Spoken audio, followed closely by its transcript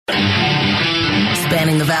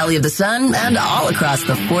spanning the Valley of the Sun and all across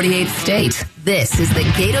the 48th state. This is the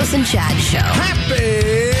Gatos and Chad Show.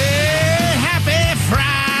 Happy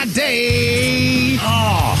Friday.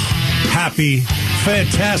 Oh, happy,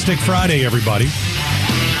 fantastic Friday, everybody.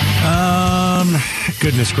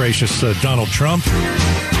 Goodness gracious, Donald Trump.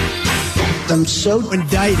 I'm so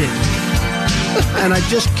indicted, and I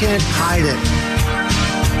just can't hide it.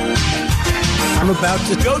 I'm about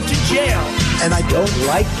to go to jail, and I don't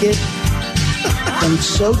like it. I'm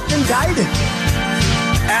so indicted,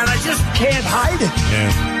 and I just can't hide it.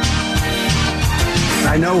 Yeah.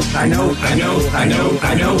 I know.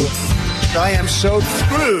 I am so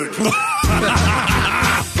screwed.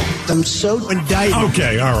 I'm so indicted.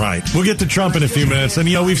 Okay, all right. We'll get to Trump in a few minutes. And,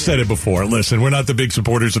 we've said it before. Listen, we're not the big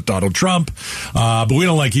supporters of Donald Trump, but we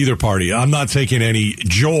don't like either party. I'm not taking any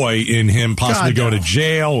joy in him possibly going to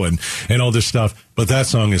jail and all this stuff. But that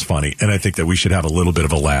song is funny, and I think that we should have a little bit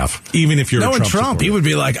of a laugh, even if you're a Trump supporter. He would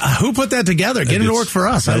be like, who put that together? Get it to work for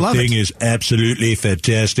us. I love it. That thing is absolutely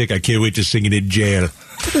fantastic. I can't wait to sing it in jail.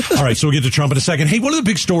 All right, so we'll get to Trump in a second. Hey, one of the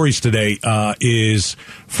big stories today is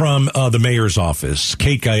from the mayor's office,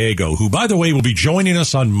 Kate Gallego, who, by the way, will be joining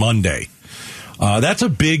us on Monday. That's a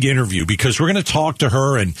big interview because we're going to talk to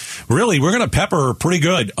her and really we're going to pepper her pretty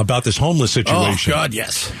good about this homeless situation. Oh, God,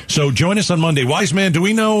 yes. So join us on Monday. Wise man, do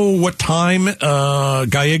we know what time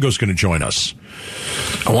Gallego's going to join us?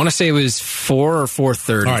 I want to say it was 4 or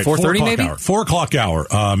 4:30. All right, 4:30 maybe? 4 o'clock hour.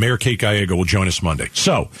 Mayor Kate Gallego will join us Monday.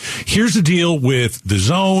 So here's the deal with the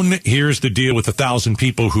zone. Here's the deal with 1,000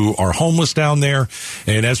 people who are homeless down there.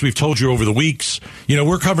 And as we've told you over the weeks,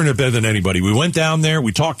 we're covering it better than anybody. We went down there.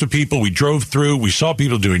 We talked to people. We drove through. We saw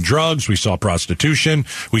people doing drugs. We saw prostitution.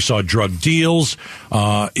 We saw drug deals.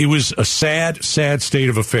 It was a sad, sad state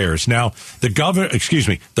of affairs. Now,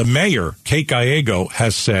 the mayor, Kate Gallego,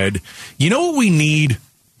 has said, you know what we need?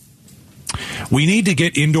 We need to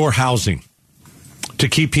get indoor housing to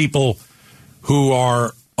keep people who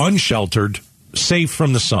are unsheltered safe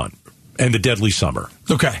from the sun and the deadly summer.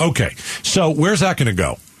 Okay. So where's that going to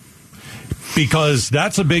go? Because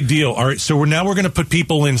that's a big deal. All right, so we're going to put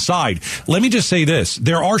people inside. Let me just say this.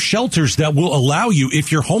 There are shelters that will allow you,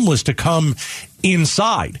 if you're homeless, to come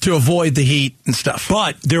inside. To avoid the heat and stuff.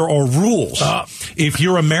 But there are rules. If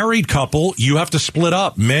you're a married couple, you have to split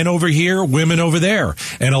up. Men over here, women over there.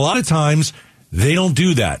 And a lot of times, they don't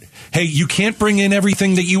do that. Hey, you can't bring in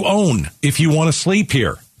everything that you own if you want to sleep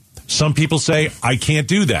here. Some people say, I can't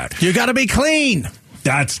do that. You got to be clean.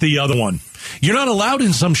 That's the other one. You're not allowed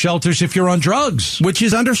in some shelters if you're on drugs. Which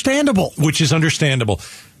is understandable.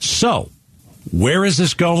 So, where is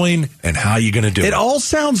this going and how are you going to do it? It all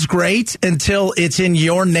sounds great until it's in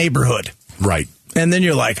your neighborhood. Right. And then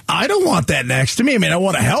you're like, I don't want that next to me. I mean, I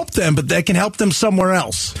want to help them, but they can help them somewhere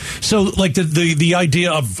else. So, like the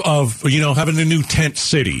idea of having a new tent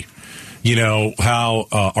city. How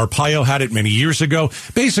Arpaio had it many years ago.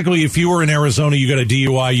 Basically, if you were in Arizona, you got a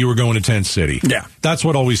DUI, you were going to tent city. Yeah. That's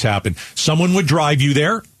what always happened. Someone would drive you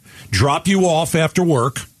there, drop you off after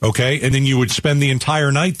work, okay, and then you would spend the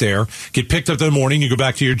entire night there, get picked up in the morning, you go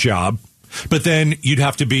back to your job. But then you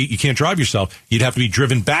can't drive yourself. You'd have to be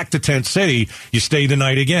driven back to Tent City. You stay the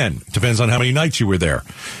night again. Depends on how many nights you were there.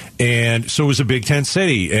 And so it was a big tent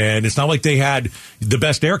city. And it's not like they had the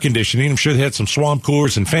best air conditioning. I'm sure they had some swamp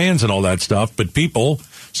coolers and fans and all that stuff. But people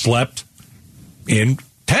slept in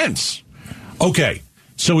tents. Okay.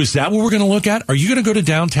 So is that what we're going to look at? Are you going to go to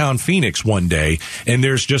downtown Phoenix one day and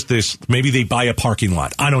there's just this, maybe they buy a parking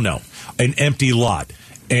lot. I don't know. An empty lot.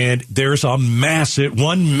 And there's one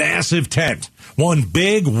massive tent. One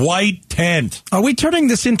big white tent. Are we turning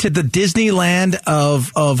this into the Disneyland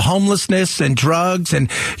of homelessness and drugs? And,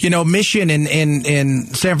 Mission in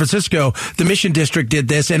San Francisco, the Mission District did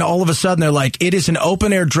this. And all of a sudden they're like, it is an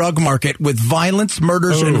open air drug market with violence,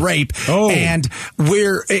 murders, and rape. And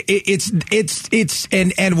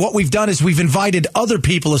and what we've done is we've invited other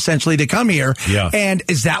people essentially to come here. Yeah. And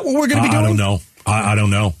is that what we're going to be doing? I don't know. I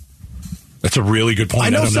don't know. That's a really good point. I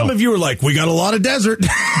know some of you are like, we got a lot of desert.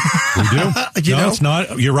 We do. It's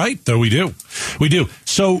not. You're right, though. We do.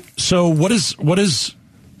 So what is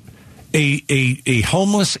a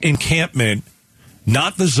homeless encampment?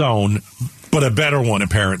 Not the zone, but a better one,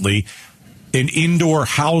 apparently. An indoor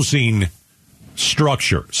housing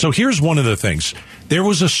structure. So here's one of the things. There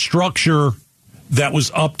was a structure that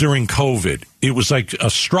was up during COVID. It was like a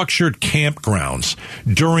structured campgrounds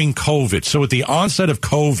during COVID. So at the onset of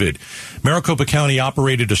COVID, Maricopa County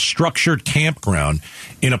operated a structured campground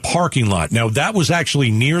in a parking lot. Now, that was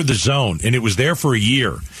actually near the zone, and it was there for a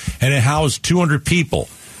year, and it housed 200 people.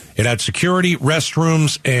 It had security,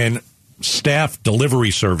 restrooms, and staff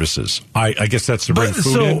delivery services. I guess that's to bring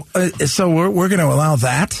food in. So we're going to allow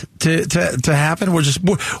that to happen.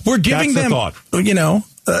 We're giving them,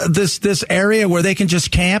 this area where they can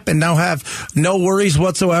just camp and now have no worries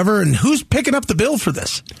whatsoever. And who's picking up the bill for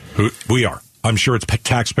this? We are. I'm sure it's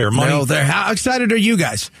taxpayer money. No, how excited are you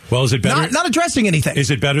guys? Well, is it better? Not addressing anything.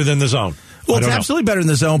 Is it better than the zone? Well, it's absolutely better than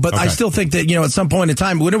the zone, but I still think that, at some point in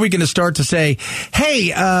time, when are we going to start to say,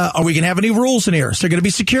 hey, are we going to have any rules in here? Is there going to be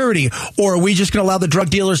security? Or are we just going to allow the drug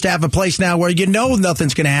dealers to have a place now where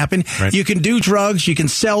nothing's going to happen? Right. You can do drugs, you can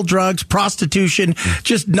sell drugs, prostitution,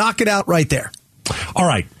 just knock it out right there. All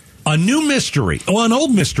right. A new mystery. Well, an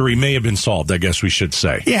old mystery may have been solved, I guess we should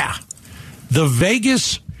say. Yeah. The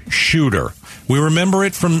Vegas shooter. We remember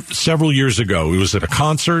it from several years ago. He was at a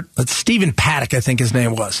concert. That's Stephen Paddock, I think his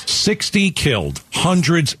name was. 60 killed,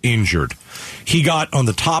 hundreds injured. He got on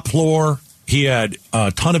the top floor. He had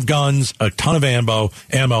a ton of guns, a ton of ammo,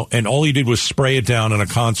 and all he did was spray it down on a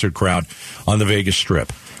concert crowd on the Vegas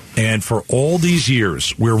Strip. And for all these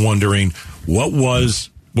years, we're wondering, what was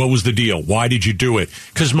the deal? Why did you do it?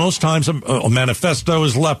 Because most times a manifesto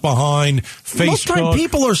is left behind. Facebook. Most time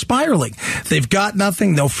people are spiraling. They've got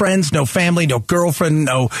nothing, no friends, no family, no girlfriend,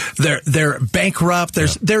 they're bankrupt.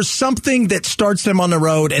 There's something that starts them on the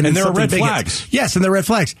road. And there are red flags. Yes, and there are red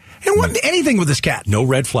flags. And wasn't anything with this cat. No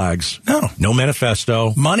red flags. No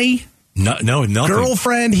manifesto. Money. No, nothing.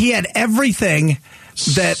 Girlfriend. He had everything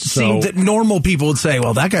that seemed that normal people would say,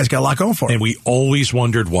 well, that guy's got a lot going for him. And we always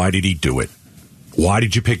wondered, why did he do it? Why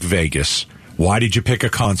did you pick Vegas? Why did you pick a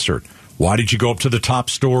concert? Why did you go up to the top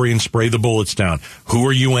story and spray the bullets down? Who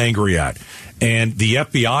are you angry at? And the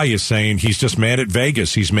FBI is saying he's just mad at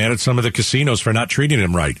Vegas. He's mad at some of the casinos for not treating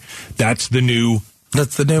him right. That's the new.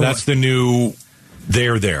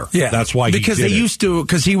 They're there. Yeah, that's why because he did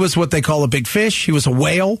because he was what they call a big fish. He was a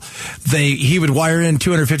whale. He would wire in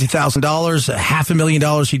 $250,000,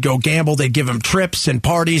 $500,000. He'd go gamble. They'd give him trips and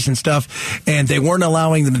parties and stuff, and they weren't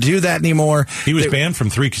allowing them to do that anymore. He was banned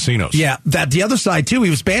from 3 casinos. Yeah, the other side too.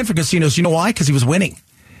 He was banned from casinos. You know why? Because he was winning.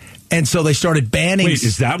 And so they started banning. Wait,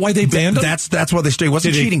 is that why they banned him? That's why they started. He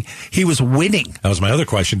wasn't cheating. He was winning. That was my other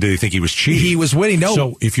question. Did they think he was cheating? He was winning. No.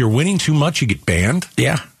 So if you're winning too much, you get banned?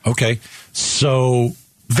 Yeah. Okay. So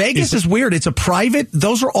Vegas is weird. It's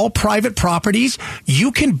those are all private properties.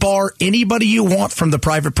 You can bar anybody you want from the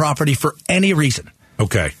private property for any reason.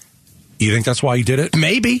 Okay. You think that's why he did it?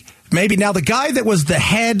 Maybe. Now, the guy that was the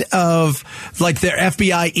head of their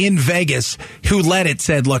FBI in Vegas who led it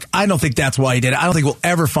said, look, I don't think that's why he did it. I don't think we'll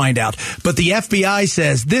ever find out. But the FBI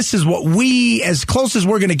says this is what as close as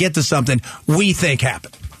we're going to get to something, we think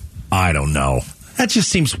happened. I don't know. That just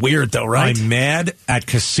seems weird, though, right? I'm mad at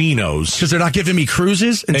casinos. Because they're not giving me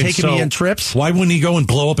cruises and taking me on trips? Why wouldn't he go and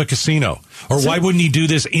blow up a casino? Or why wouldn't he do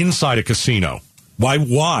this inside a casino?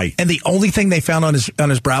 Why? And the only thing they found on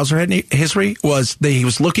his browser history was that he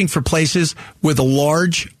was looking for places with a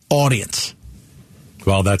large audience.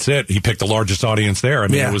 Well, that's it. He picked the largest audience there. I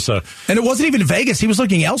mean, it was and it wasn't even Vegas. He was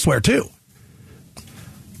looking elsewhere, too.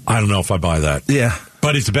 I don't know if I buy that. Yeah.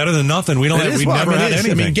 But it's better than nothing. We never had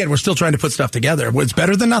anything. I mean, again, we're still trying to put stuff together. It's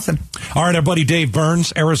better than nothing. All right, our buddy Dave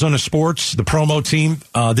Burns, Arizona Sports, the promo team.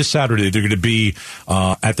 This Saturday, they're going to be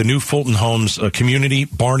at the new Fulton Homes community,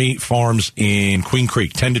 Barney Farms in Queen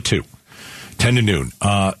Creek, 10 to 2, 10 to noon.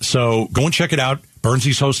 So go and check it out.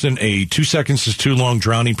 Burnsy's hosting a 2 seconds is too long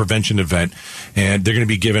drowning prevention event, and they're going to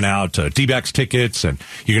be giving out D-backs tickets, and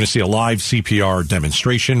you're going to see a live CPR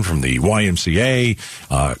demonstration from the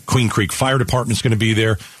YMCA. Queen Creek Fire Department's going to be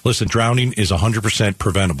there. Listen, drowning is 100%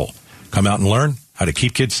 preventable. Come out and learn how to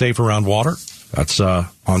keep kids safe around water. That's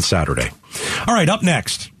on Saturday. All right, up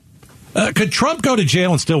next. Could Trump go to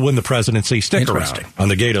jail and still win the presidency? Stick around on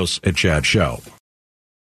the Gatos and Chad Show.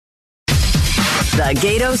 The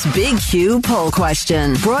Gatos Big Q poll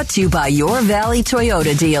question, brought to you by your Valley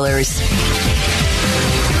Toyota dealers.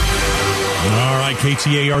 All right,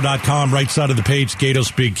 KTAR.com, right side of the page,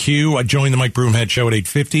 Gatos Big Q. I joined the Mike Broomhead Show at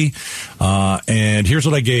 8:50, and here's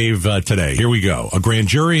what I gave today. Here we go. A grand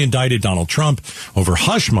jury indicted Donald Trump over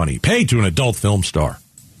hush money paid to an adult film star.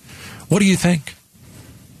 What do you think?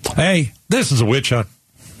 A, this is a witch hunt.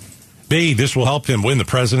 B, this will help him win the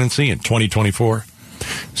presidency in 2024.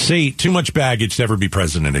 C, too much baggage to ever be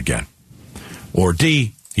president again. Or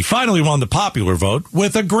D, he finally won the popular vote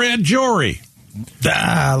with a grand jury.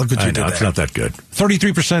 Look what you did. It's not that good.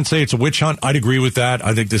 33% say it's a witch hunt. I'd agree with that.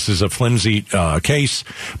 I think this is a flimsy case.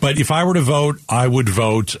 But if I were to vote, I would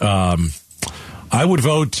vote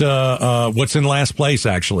what's in last place,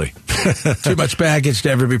 actually. Too much baggage to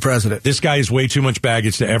ever be president. This guy has way too much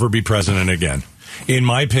baggage to ever be president again. in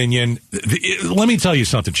my opinion, let me tell you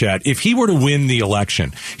something, Chad. If he were to win the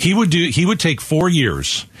election, he would take 4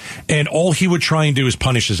 years, and all he would try and do is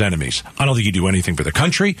punish his enemies. I don't think he'd do anything for the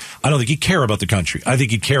country. I don't think he'd care about the country. I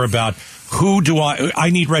think he'd care about I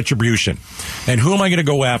need retribution, and who am I going to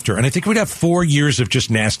go after? And I think we'd have 4 years of just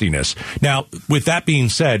nastiness. Now, with that being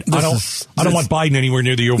said, I don't want Biden anywhere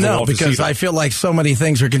near the Oval Office. No, because either. I feel like so many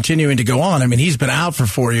things are continuing to go on. I mean, he's been out for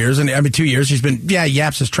 4 years, and 2 years. He's been,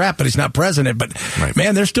 yaps his trap, but he's not president. But right.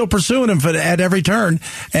 Man, they're still pursuing him at every turn,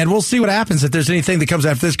 and we'll see what happens if there's anything that comes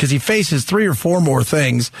after this, because he faces 3 or 4 more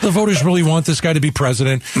things. The voters really want this guy to be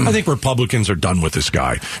president. I think Republicans are done with this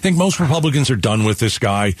guy. I think most Republicans are done with this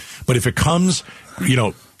guy. But if it comes,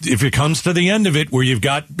 if it comes to the end of it, where you've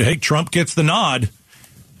got, hey, Trump gets the nod,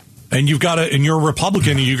 and you're a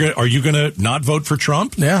Republican, are you going to not vote for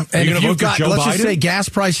Trump? Yeah, and if you've got, let's just say gas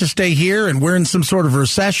prices stay here, and we're in some sort of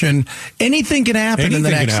recession, anything can happen in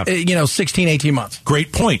the next, 16, 18 months.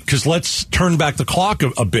 Great point, because let's turn back the clock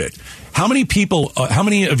a bit. How many people, how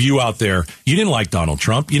many of you out there, you didn't like Donald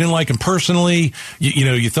Trump? You didn't like him personally.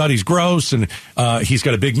 You thought he's gross, and he's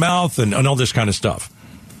got a big mouth, and all this kind of stuff.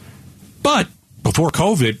 But before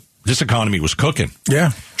COVID, this economy was cooking.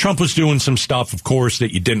 Yeah. Trump was doing some stuff, of course,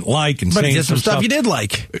 that you didn't like, and but saying he did some stuff you did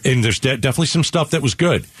like. And there's definitely some stuff that was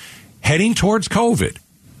good. Heading towards COVID,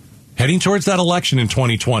 heading towards that election in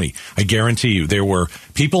 2020, I guarantee you there were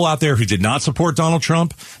people out there who did not support Donald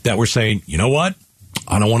Trump that were saying, you know what?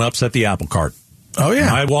 I don't want to upset the apple cart. Oh,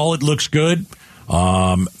 yeah. My wallet looks good.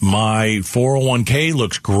 My 401k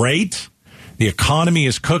looks great. The economy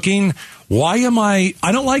is cooking. I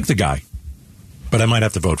don't like the guy, but I might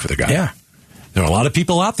have to vote for the guy. Yeah. There are a lot of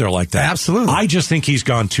people out there like that. Absolutely. I just think he's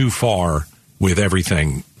gone too far with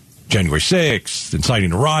everything. January 6th,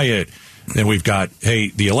 inciting a riot. Then we've got,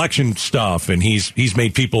 the election stuff, and he's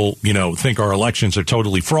made people, think our elections are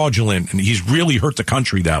totally fraudulent, and he's really hurt the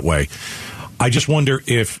country that way. I just wonder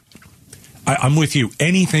if, I'm with you,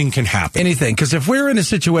 anything can happen. Anything, because if we're in a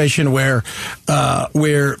situation where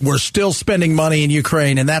we're still spending money in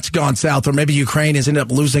Ukraine and that's gone south, or maybe Ukraine has ended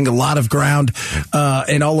up losing a lot of ground,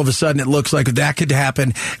 and all of a sudden it looks like that could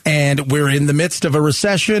happen, and we're in the midst of a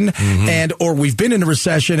recession, or we've been in a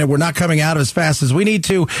recession and we're not coming out as fast as we need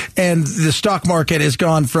to, and the stock market has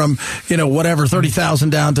gone from 30,000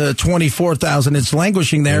 down to 24,000. It's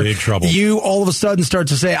languishing there. Big trouble. You all of a sudden start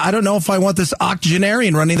to say, I don't know if I want this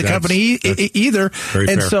octogenarian running the company either. And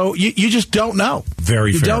fair. So you just don't know.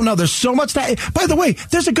 Very fair. You don't know. There's so much that. By the way,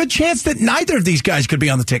 there's a good chance that neither of these guys could be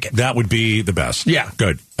on the ticket. That would be the best. Yeah.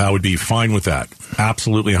 Good. I would be fine with that.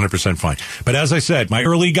 Absolutely 100% fine. But as I said, my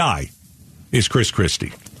early guy is Chris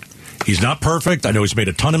Christie. He's not perfect. I know he's made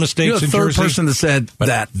a ton of mistakes You're the in third Jersey. person that said but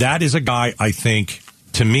that. That is a guy I think,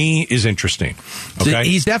 to me, is interesting. Okay?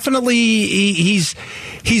 He's definitely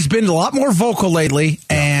he's been a lot more vocal lately,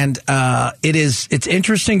 and it's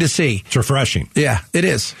interesting to see. It's refreshing. Yeah, it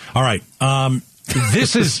is. All right.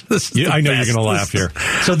 This is I know you're going to laugh here.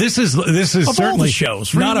 So this is certainly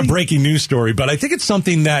shows, not a breaking news story, but I think it's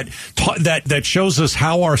something that shows us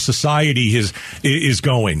how our society is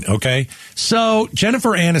going. Okay, so Jennifer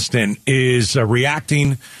Aniston is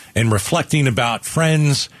reacting and reflecting about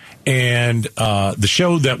Friends and the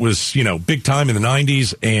show that was big time in the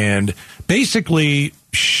 90s, and basically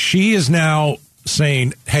she is now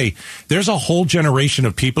saying, hey, there's a whole generation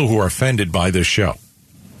of people who are offended by this show.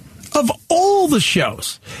 Of all the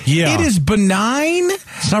shows, yeah, it is benign.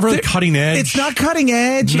 It's not really cutting edge. It's not cutting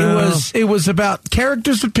edge. No. It was about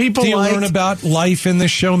characters that people Do you liked. learn about life in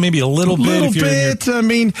this show? Maybe a little bit. I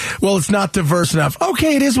mean, it's not diverse enough.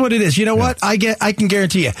 Okay, it is what it is. You know what? I can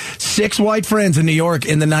guarantee you, 6 white friends in New York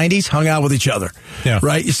in the 90s hung out with each other. Yeah.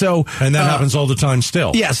 Right. So, and that happens all the time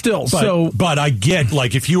still. Yeah, still. But I get,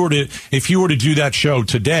 like, if you were to do that show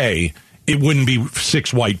today, it wouldn't be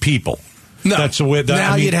 6 white people. No. That's the way.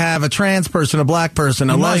 You'd have a trans person, a black person,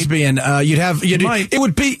 a lesbian. It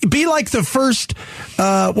would be like the first.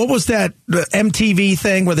 What was that MTV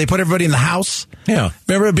thing where they put everybody in the house? Yeah,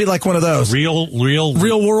 remember, it'd be like one of those real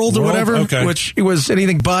world or whatever. Okay. Which it was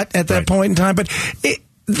anything but at that point in time. But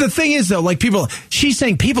the thing is, though, like she's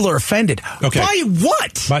saying people are offended. Okay, by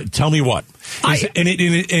what? But tell me what.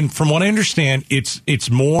 And from what I understand, it's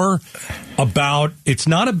more about.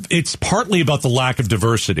 It's partly about the lack of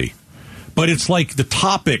diversity. But it's like the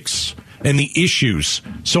topics and the issues.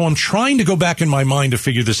 So I'm trying to go back in my mind to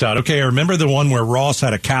figure this out. Okay, I remember the one where Ross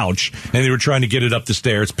had a couch and they were trying to get it up the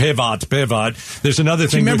stairs. Pivot. There's another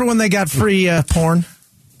thing. Do you remember when they got free porn?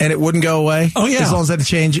 and it wouldn't go away? Oh, yeah. As long as they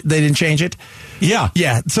didn't change it? Yeah.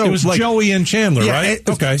 Yeah. So it was like, Joey and Chandler, right?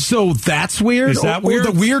 Okay. So that's weird? Is that weird?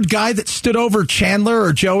 Or the weird guy that stood over Chandler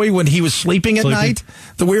or Joey when he was sleeping at night?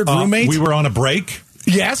 The weird roommate? We were on a break.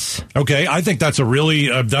 Yes. Okay, I think that's a really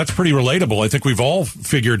that's pretty relatable. I think we've all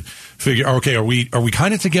figured. Okay, are we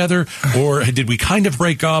kind of together, or did we kind of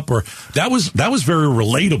break up? Or that was very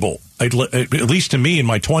relatable. At least to me in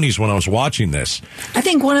my 20s when I was watching this. I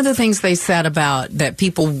think one of the things they said about that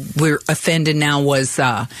people were offended now was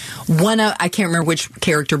one of, I can't remember which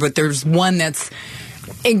character, but there's one that's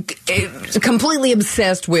completely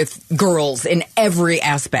obsessed with girls in every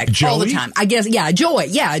aspect. Joey? All the time. I guess, Joey.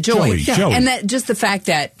 Joey. And that just the fact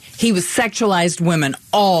that he was sexualized women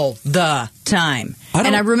all the time.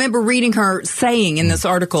 And I remember reading her saying in this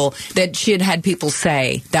article that she had people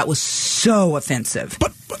say that was so offensive.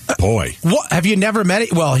 But boy, what, have you never met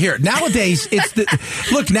it? Well, here nowadays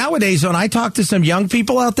look. Nowadays, when I talk to some young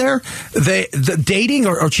people out there, the dating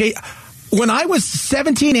or when I was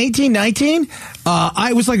 17, 18, 19,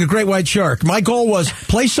 I was like a great white shark. My goal was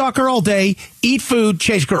play soccer all day, eat food,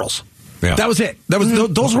 chase girls. Yeah. That was it.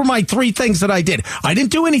 Those were my three things that I did. I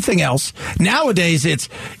didn't do anything else. Nowadays, it's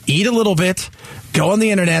eat a little bit, go on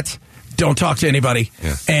the internet, don't talk to anybody,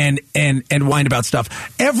 and whine about stuff.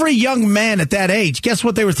 Every young man at that age, guess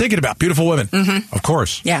what they were thinking about? Beautiful women. Mm-hmm. Of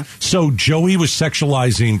course. Yeah. So Joey was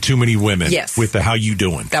sexualizing too many women. Yes. With the how you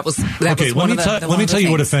doing. That was let me tell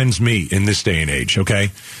you what offends me in this day and age.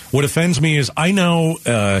 Okay, what offends me is I know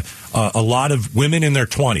a lot of women in their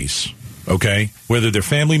 20s. Okay, whether they're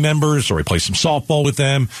family members or I play some softball with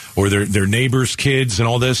them or they're neighbors' kids and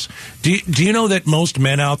all this. Do you know that most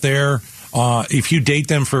men out there, if you date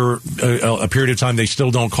them for a period of time, they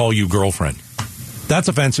still don't call you girlfriend? That's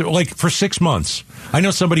offensive. Like for 6 months. I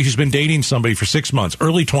know somebody who's been dating somebody for 6 months,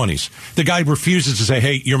 early 20s. The guy refuses to say,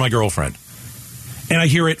 hey, you're my girlfriend. And I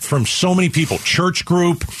hear it from so many people. Church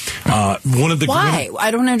group, one of the... Why?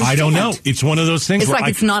 I don't understand. I don't know. It's one of those things. It's like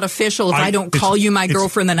it's not official. If I don't call you my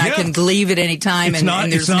girlfriend, then I can leave at any time, and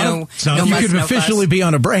there's no you could officially be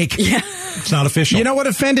on a break. Yeah. It's not official. You know what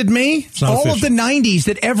offended me? All of the 90s,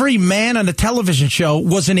 that every man on a television show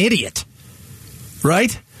was an idiot.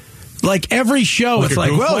 Right? Like every show, it's like,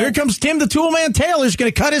 well, here comes Tim the Toolman Taylor's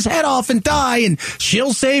going to cut his head off and die, and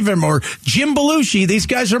she'll save him. Or Jim Belushi, these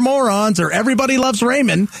guys are morons. Or Everybody Loves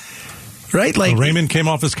Raymond, right? Like Raymond came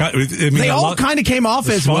off as they all kind of came off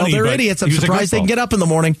as well. They're idiots. I'm surprised they can get up in the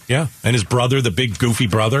morning. Yeah, and his brother, the big goofy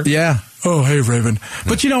brother. Yeah. Oh, hey, Raymond.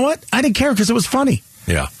 But you know what? I didn't care because it was funny.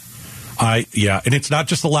 Yeah. And it's not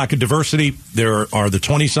just the lack of diversity. There are the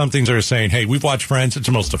 20-somethings that are saying, hey, we've watched Friends. It's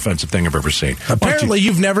the most offensive thing I've ever seen. Apparently,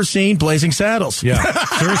 you've never seen Blazing Saddles. Yeah,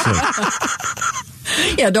 seriously.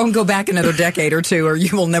 Yeah, don't go back another decade or two or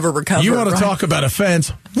you will never recover. You want to talk about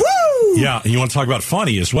offense? Woo! Yeah, and you want to talk about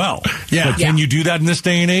funny as well. Yeah. But can you do that in this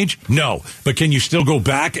day and age? No. But can you still go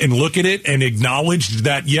back and look at it and acknowledge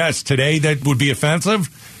that, yes, today that would be offensive?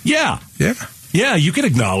 Yeah. Yeah. Yeah, you can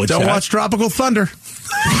acknowledge that. Don't watch Tropical Thunder.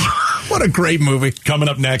 What a great movie. Coming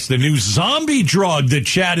up next, the new zombie drug that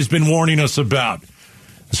Chad has been warning us about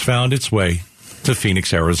has found its way to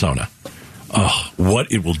Phoenix, Arizona. Oh,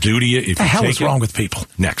 what it will do to you if you take it. What the hell is wrong with people?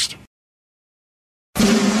 Next. This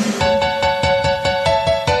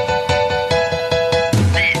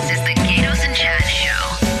is the Gatos and Chad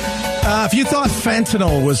Show. If you thought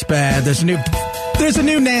fentanyl was bad, there's a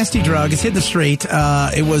new nasty drug. It's hit the street.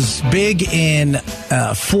 It was big in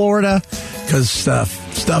Florida because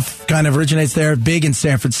stuff kind of originates there. Big in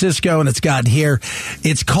San Francisco, and it's gotten here.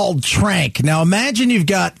 It's called Trank. Now imagine you've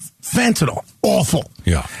got fentanyl. Awful.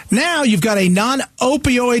 Yeah. Now you've got a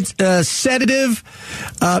non-opioid sedative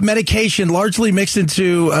medication largely mixed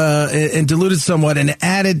into and diluted somewhat and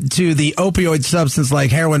added to the opioid substance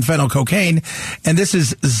like heroin, fentanyl, cocaine. And this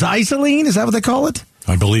is xylazine. Is that what they call it?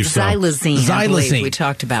 I believe so. Xylazine. I believe we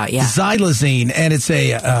talked about, yeah. Xylazine, and it's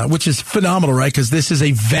a which is phenomenal, right? Because this is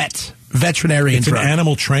a veterinarian drug. It's an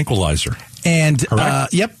animal tranquilizer. And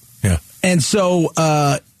yep. Yeah. And so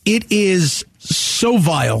it is so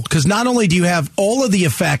vile because not only do you have all of the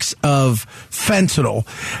effects of fentanyl,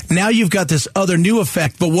 now you've got this other new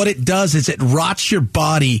effect, but what it does is it rots your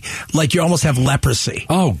body like you almost have leprosy.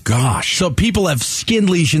 Oh, gosh. So people have skin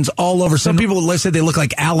lesions all over. Some people say they look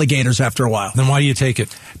like alligators after a while. Then why do you take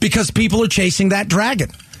it? Because people are chasing that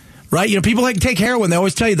dragon. Right? You know, people like take heroin. They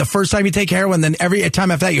always tell you the first time you take heroin, then every time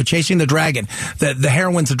after that, you're chasing the dragon. The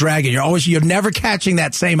heroin's a dragon. You're never catching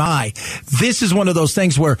that same high. This is one of those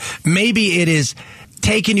things where maybe it is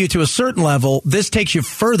taking you to a certain level. This takes you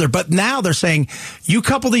further. But now they're saying you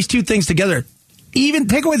couple these two things together, even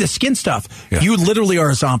take away the skin stuff. Yeah. You literally are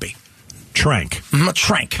a zombie. Trank.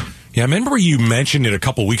 Trank. Yeah, I remember you mentioned it a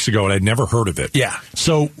couple weeks ago, and I'd never heard of it. Yeah.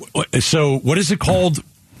 So what is it called?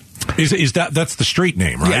 Is that's the street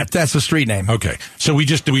name, right? Yeah, that's the street name. Okay. So we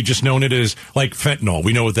just known it as like fentanyl.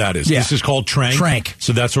 We know what that is. Yeah. This is called Tranq. Tranq.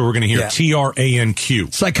 So that's what we're going to hear. Yeah.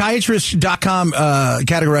 TRANQ. Psychiatrist.com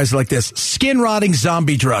categorized it like this: skin rotting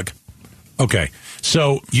zombie drug. Okay.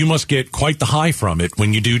 So you must get quite the high from it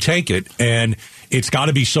when you do take it, and it's got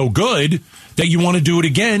to be so good that you want to do it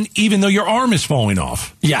again, even though your arm is falling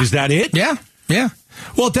off. Yeah. Is that it? Yeah. Yeah.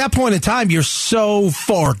 Well, at that point in time, you're so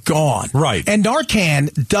far gone. Right. And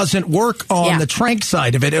Narcan doesn't work on the Tranq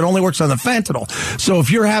side of it. It only works on the fentanyl. So if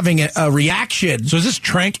you're having a reaction... So is this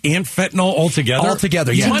Tranq and fentanyl all together? All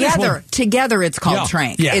together, yeah. Together it's called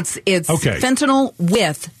Tranq. Yeah. It's okay. fentanyl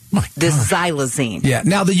with this xylazine. Yeah.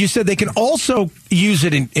 Now that you said they can also use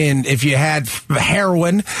it in if you had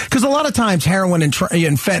heroin, because a lot of times heroin and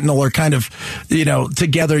fentanyl are kind of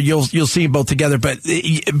together. You'll see them both together. But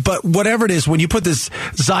whatever it is, when you put this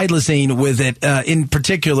xylazine with it, in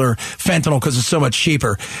particular fentanyl, because it's so much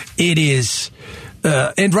cheaper, it is.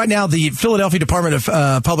 And right now, the Philadelphia Department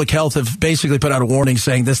of Public Health have basically put out a warning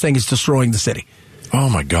saying this thing is destroying the city. Oh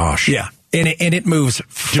my gosh! Yeah. And it moves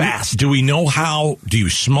fast. Do we know how? Do you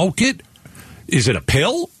smoke it? Is it a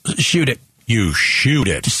pill? Shoot it. You shoot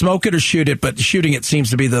it. Smoke it or shoot it, but shooting it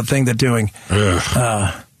seems to be the thing they're doing.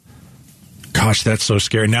 Gosh, that's so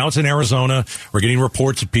scary. Now it's in Arizona. We're getting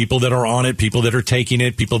reports of people that are on it, people that are taking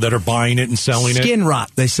it, people that are buying it and selling it. Skin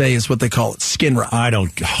rot, they say, is what they call it. Skin rot. Oh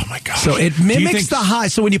my gosh. So it mimics the high.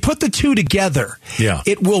 So when you put the two together,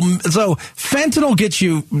 it will. So fentanyl gets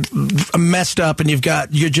you messed up, and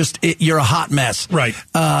you're a hot mess. Right.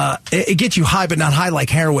 It gets you high, but not high like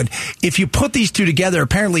heroin. If you put these two together,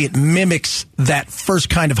 apparently it mimics that first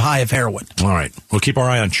kind of high of heroin. All right. We'll keep our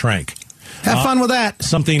eye on Tranq. Have fun with that.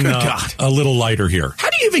 Something a little lighter here. How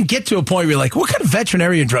do you even get to a point where you're like, what kind of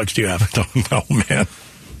veterinarian drugs do you have? I don't know, man.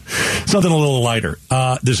 Something a little lighter.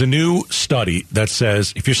 There's a new study that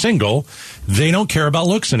says if you're single, they don't care about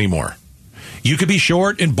looks anymore. You could be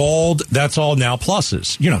short and bald. That's all now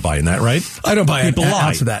pluses. You're not buying that, right? I don't buy People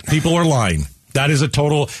lie. To that. People are lying. That is a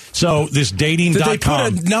total. So this dating.com. Did they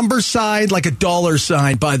put a number sign, like a dollar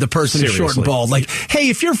sign, by the person who's short and bald? Like, hey,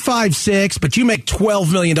 if you're 5'6", but you make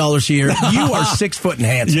 $12 million a year, you are 6 foot and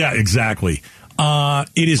handsome. Yeah, exactly.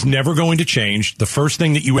 It is never going to change. The first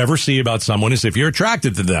thing that you ever see about someone is if you're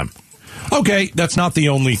attracted to them. Okay, that's not the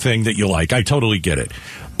only thing that you like. I totally get it.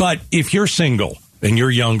 But if you're single and you're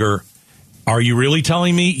younger, are you really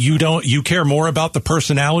telling me you care more about the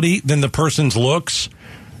personality than the person's looks?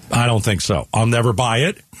 I don't think so. I'll never buy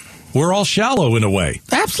it. We're all shallow in a way.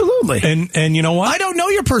 Absolutely. And you know what? I don't know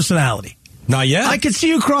your personality. Not yet. I could see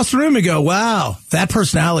you across the room and go, wow, that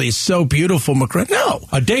personality is so beautiful, McCray. No.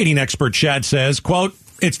 A dating expert, Chad, says, quote,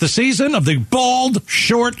 it's the season of the bald,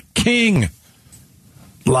 short king.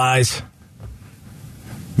 Lies.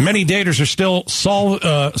 Many daters are still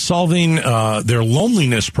solving their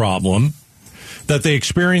loneliness problem that they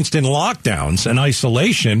experienced in lockdowns and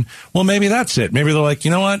isolation. Well, maybe that's it. Maybe they're like,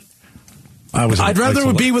 you know what? I'd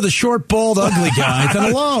rather be with a short, bald, ugly guy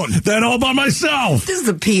than alone. Than all by myself. This is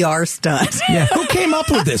a PR stunt. Yeah. Who came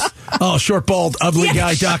up with this? Oh,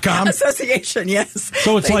 shortbalduglyguy.com. Association, yes.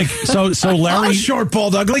 So it's like, so Larry. I'm a short,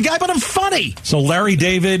 bald, ugly guy, but I'm funny. So Larry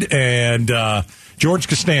David and George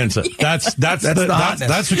Costanza. That's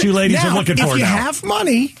what you ladies are looking for now. If you have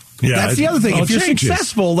money. Yeah, that's the other thing. If you're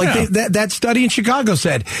successful, like that study in Chicago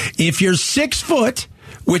said, if you're 6 foot,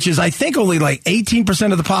 which is, I think, only like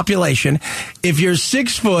 18% of the population, if you're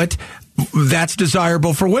 6 foot, that's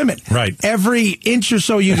desirable for women. Right. Every inch or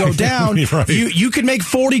so you go down, right. you could make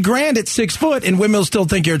 40 grand at 6 foot, and women will still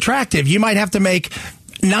think you're attractive. You might have to make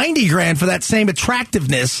 90 grand for that same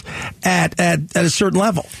attractiveness at a certain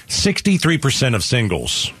level. 63% of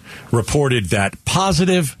singles reported that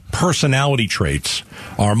positive personality traits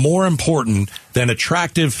are more important than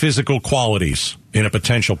attractive physical qualities in a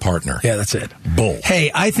potential partner. Yeah, that's it. Bull.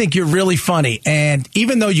 Hey, I think you're really funny, and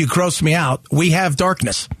even though you gross me out, we have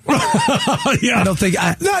darkness. Yeah. I don't think...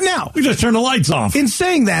 not now. We just turn the lights off. In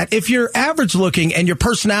saying that, if you're average looking and your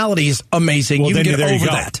personality is amazing, you can get over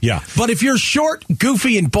that. Yeah. But if you're short,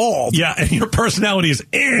 goofy, and bald... Yeah, and your personality is...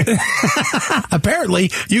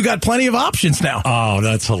 apparently, you got plenty of options now. Oh,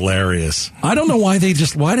 that's hilarious. I don't know why they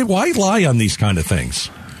just... Why lie on these kind of things?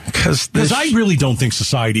 Because I really don't think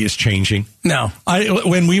society is changing. No.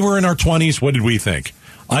 When we were in our 20s, what did we think?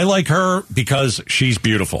 I like her because she's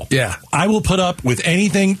beautiful. Yeah. I will put up with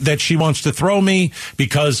anything that she wants to throw me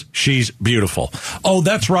because she's beautiful. Oh,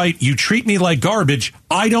 that's right. You treat me like garbage.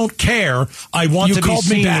 I don't care. I want to be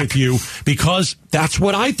seen with you because that's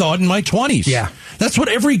what I thought in my 20s. Yeah. That's what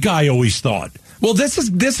every guy always thought. Well, this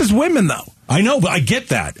is women, though. I know, but I get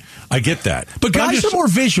that. But guys are more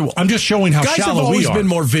visual. I'm just showing how guys shallow we are. Guys have always been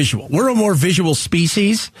more visual. We're a more visual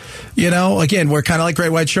species. Again, we're kind of like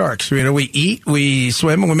great white sharks. We eat, we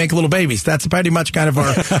swim, and we make little babies. That's pretty much kind of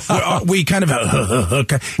our. We kind of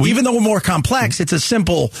even though we're more complex, it's a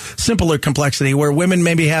simpler complexity where women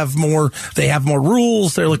maybe have more. They have more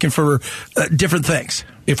rules. They're looking for different things.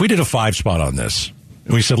 If we did a 5 spot on this,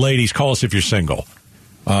 and we said, ladies, call us if you're single.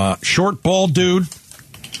 Short, bald dude.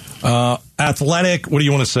 Athletic, what do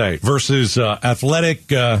you want to say? Versus athletic,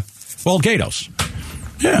 Gatos.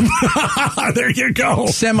 Yeah. There you go.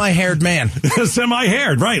 Semi-haired man.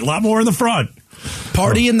 Semi-haired, right. A lot more in the front.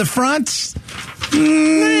 Party in the front.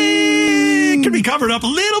 It can be covered up a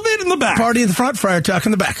little bit in the back. Party in the front, Friar Tuck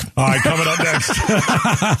in the back. All right, coming up next.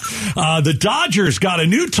 The Dodgers got a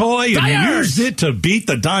new toy and used it to beat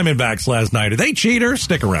the Diamondbacks last night. Are they cheaters?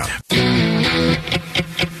 Stick around.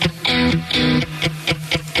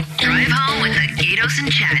 Drive home with the Gatos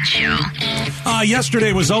and Chad Show.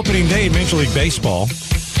 Yesterday was opening day in Major League Baseball.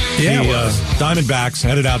 Yeah, the Diamondbacks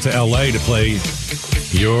headed out to L.A. to play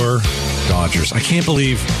your Dodgers. I can't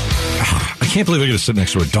believe I'm going to sit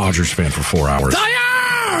next to a Dodgers fan for 4 hours.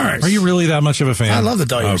 Dodgers! Are you really that much of a fan? I love the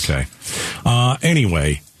Dodgers. Okay.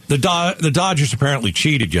 Anyway, the Dodgers apparently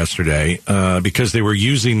cheated yesterday because they were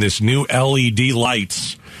using this new LED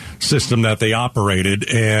lights system that they operated,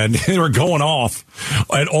 and they were going off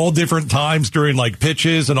at all different times during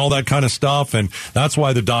pitches and all that kind of stuff, and that's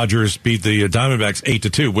why the Dodgers beat the Diamondbacks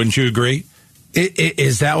 8-2. Wouldn't you agree?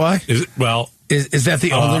 Is that why? Is that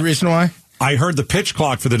the only reason why? I heard the pitch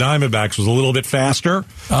clock for the Diamondbacks was a little bit faster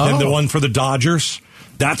than the one for the Dodgers.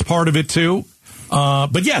 That's part of it too.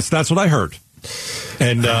 But yes, that's what I heard.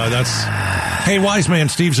 And hey, wise man,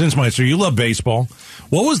 Steve Zinsmeister, you love baseball.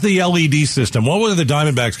 What was the LED system? What were the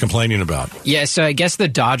Diamondbacks complaining about? Yeah, so I guess the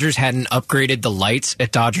Dodgers hadn't upgraded the lights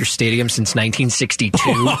at Dodger Stadium since 1962.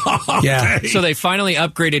 Yeah. So they finally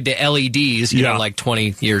upgraded to LEDs,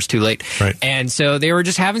 20 years too late. Right. And so they were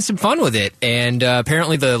just having some fun with it. And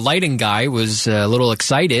apparently the lighting guy was a little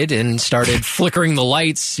excited and started flickering the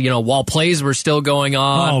lights, while plays were still going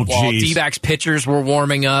on, while D-backs pitchers were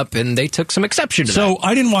warming up, and they took some exception to that. So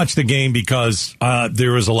I didn't watch the game because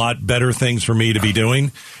there was a lot better things for me to be doing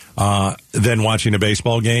than watching a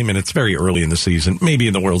baseball game, and it's very early in the season. Maybe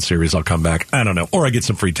in the World Series I'll come back. I don't know. Or I get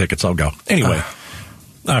some free tickets, I'll go. Anyway,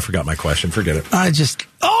 I forgot my question. Forget it. By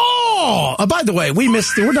the way,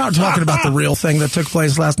 we're not talking about the real thing that took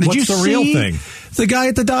place last night. Did you What's the real thing? The guy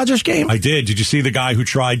at the Dodgers game? I did. Did you see the guy who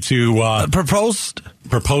tried to propose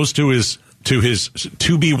to his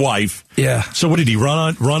to-be wife? Yeah. So what did he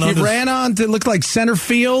run on? He ran on to look like center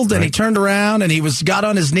field, and he turned around and he got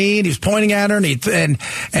on his knee and he was pointing at her,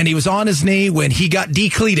 and he was on his knee when he got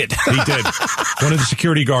decleated. He did. One of the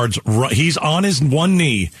security guards. He's on his one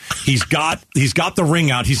knee. He's got the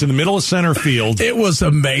ring out. He's in the middle of center field. It was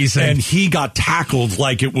amazing, and he got tackled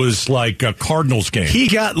like it was like a Cardinals game. He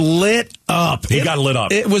got lit up. Got lit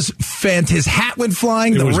up. It was fantastic. His hat went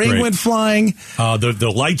flying. The ring went flying.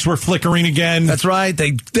 The lights were flickering again. That's right.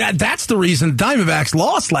 That's the reason Diamondbacks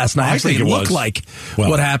lost last night. Actually, it looked like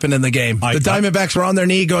what happened in the game. The Diamondbacks were on their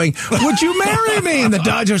knee going, "Would you marry me?" And the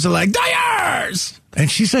Dodgers are like, "Dodgers!" And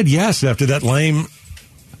she said yes after that lame.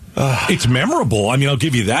 It's memorable. I mean, I'll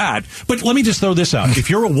give you that. But let me just throw this out: if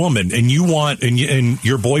you're a woman and you want and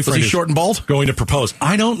your boyfriend is short and bald going to propose,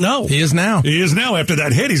 I don't know. He is now. After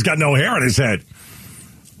that hit, he's got no hair on his head.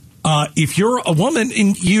 If you're a woman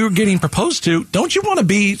and you're getting proposed to, don't you want to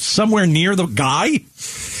be somewhere near the guy?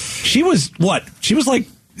 She was what? She was like,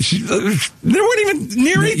 they weren't even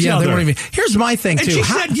near each other. They weren't even. Here's my thing, too. And she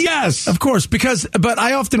said yes. Of course, but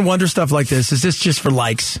I often wonder stuff like this. Is this just for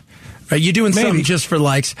likes? Are you doing something just for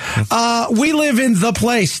likes? We live in the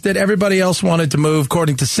place that everybody else wanted to move,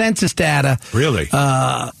 according to census data. Really?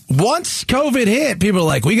 Once COVID hit, people are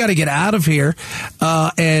like, we got to get out of here.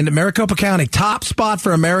 And Maricopa County, top spot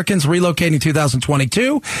for Americans relocating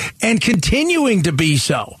 2022 and continuing to be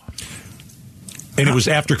so. And it was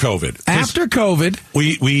after COVID. After COVID.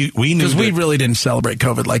 We knew because we really didn't celebrate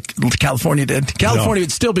COVID like California did. California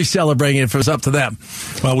would still be celebrating it if it was up to them.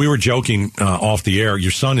 Well, we were joking off the air.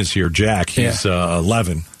 Your son is here, Jack. He's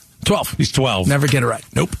 11. 12. He's 12. Never get it right.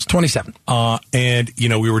 Nope. It's 27. And,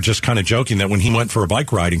 we were just kind of joking that when he went for a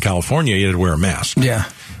bike ride in California, he had to wear a mask. Yeah.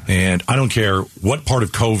 And I don't care what part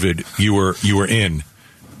of COVID you were in.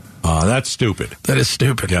 That's stupid. That is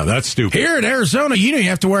stupid. Yeah, that's stupid. Here in Arizona, you don't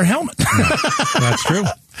have to wear a helmet. No, that's true.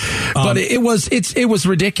 But it was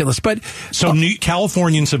ridiculous. But so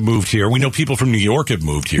Californians have moved here. We know people from New York have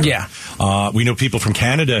moved here. Yeah. We know people from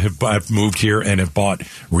Canada have moved here and have bought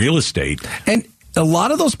real estate. And a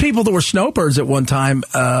lot of those people that were snowbirds at one time,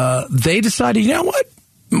 they decided, you know what?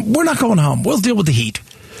 We're not going home. We'll deal with the heat.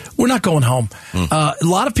 We're not going home. A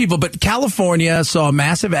lot of people, but California saw a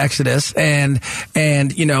massive exodus, and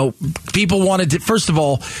people wanted to, first of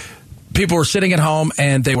all, people were sitting at home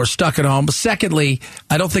and they were stuck at home. But secondly,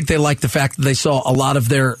 I don't think they liked the fact that they saw a lot of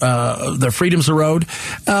their freedoms erode.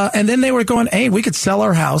 And then they were going, hey, we could sell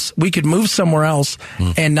our house, we could move somewhere else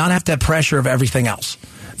and not have that pressure of everything else.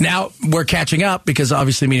 Now we're catching up because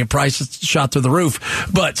obviously median prices shot through the roof,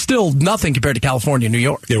 but still nothing compared to California and New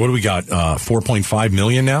York. Yeah, what do we got? 4.5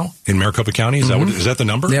 million now in Maricopa County? Is that the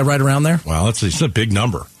number? Yeah, right around there. Wow, it's a big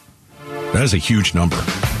number. That is a huge number.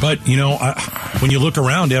 But, when you look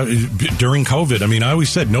around during COVID, I always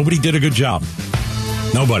said nobody did a good job.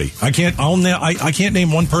 Nobody. I can't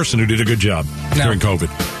name one person who did a good job during COVID.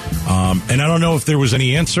 And I don't know if there was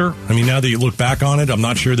any answer. Now that you look back on it, I'm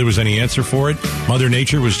not sure there was any answer for it. Mother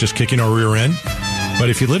Nature was just kicking our rear end. But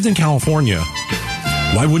if you lived in California,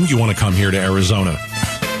 why wouldn't you want to come here to Arizona?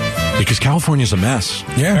 Because California's a mess.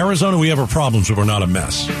 Yeah. Arizona, we have our problems, but we're not a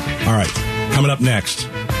mess. All right. Coming up next,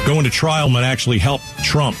 going to trial might actually help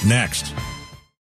Trump next.